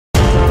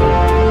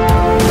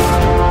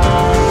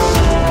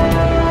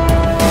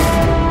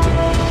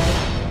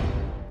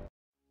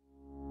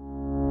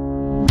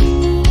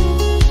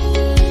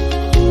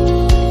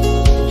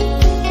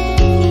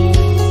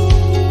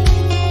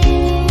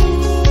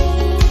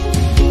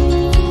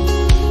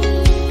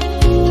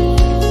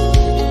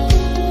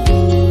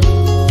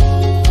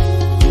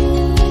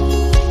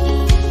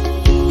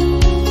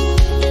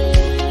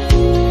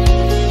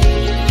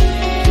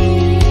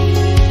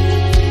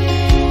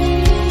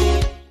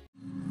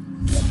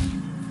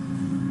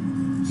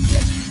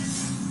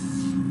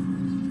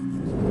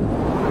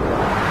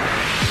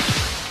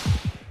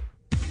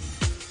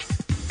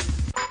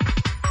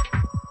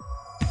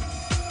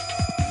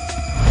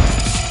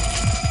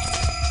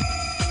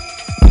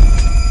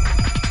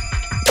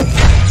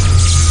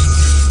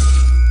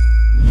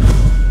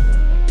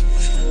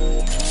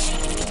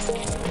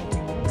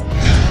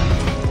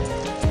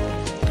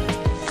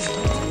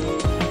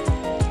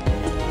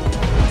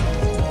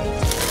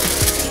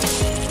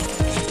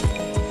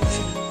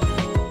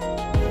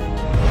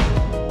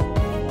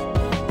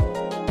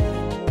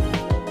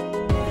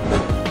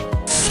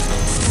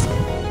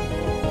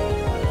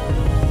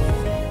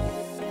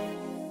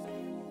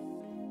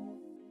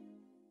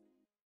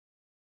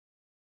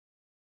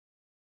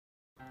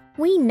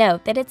We know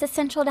that it's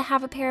essential to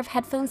have a pair of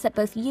headphones that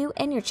both you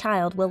and your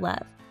child will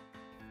love.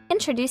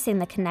 Introducing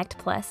the Connect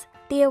Plus,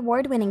 the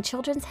award-winning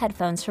children's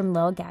headphones from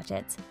Lil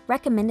Gadgets,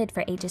 recommended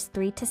for ages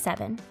 3 to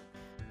 7.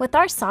 With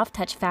our soft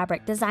touch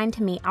fabric designed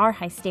to meet our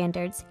high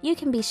standards, you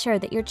can be sure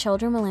that your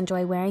children will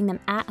enjoy wearing them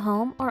at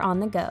home or on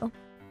the go.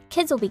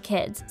 Kids will be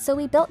kids, so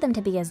we built them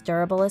to be as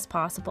durable as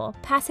possible,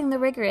 passing the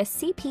rigorous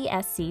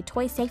CPSC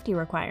toy safety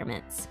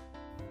requirements.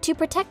 To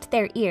protect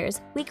their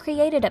ears, we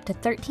created up to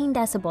 13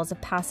 decibels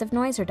of passive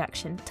noise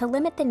reduction to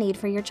limit the need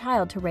for your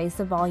child to raise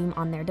the volume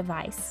on their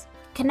device.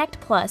 Connect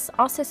Plus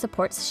also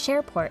supports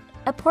SharePort,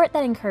 a port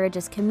that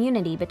encourages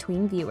community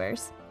between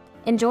viewers.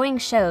 Enjoying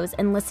shows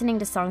and listening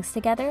to songs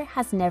together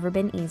has never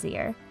been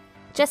easier.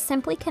 Just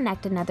simply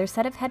connect another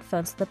set of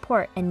headphones to the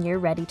port and you're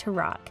ready to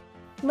rock.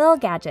 Lil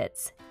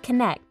Gadgets.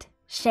 Connect,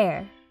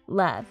 share,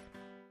 love.